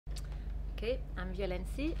Okay, I'm Violaine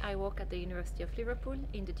See. I work at the University of Liverpool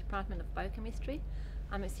in the Department of Biochemistry.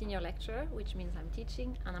 I'm a senior lecturer, which means I'm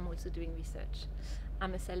teaching, and I'm also doing research.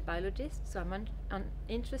 I'm a cell biologist, so I'm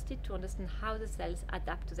interested to understand how the cells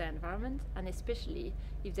adapt to their environment, and especially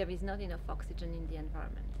if there is not enough oxygen in the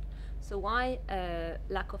environment. So why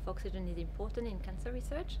lack of oxygen is important in cancer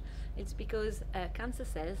research? It's because cancer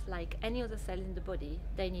cells, like any other cell in the body,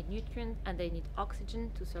 they need nutrients and they need oxygen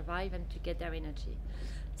to survive and to get their energy.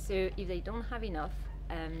 So if they don't have enough,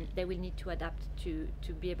 they will need to adapt to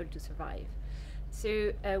be able to survive.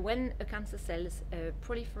 So when a cancer cells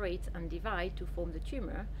proliferate and divide to form the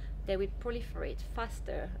tumor, they will proliferate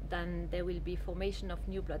faster than there will be formation of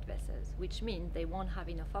new blood vessels, which means they won't have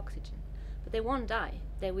enough oxygen. But they won't die.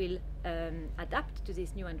 They will adapt to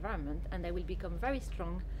this new environment, and they will become very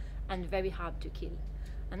strong and very hard to kill.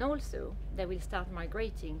 And also, they will start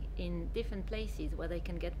migrating in different places where they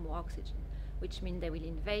can get more oxygen, which means they will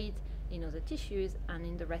invade in other tissues and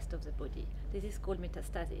in the rest of the body. This is called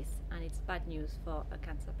metastasis, and it's bad news for a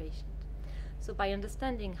cancer patient. So by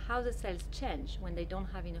understanding how the cells change when they don't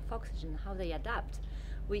have enough oxygen, how they adapt,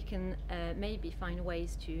 we can maybe find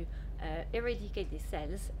ways to eradicate these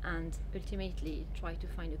cells and ultimately try to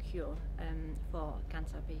find a cure for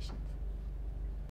cancer patients.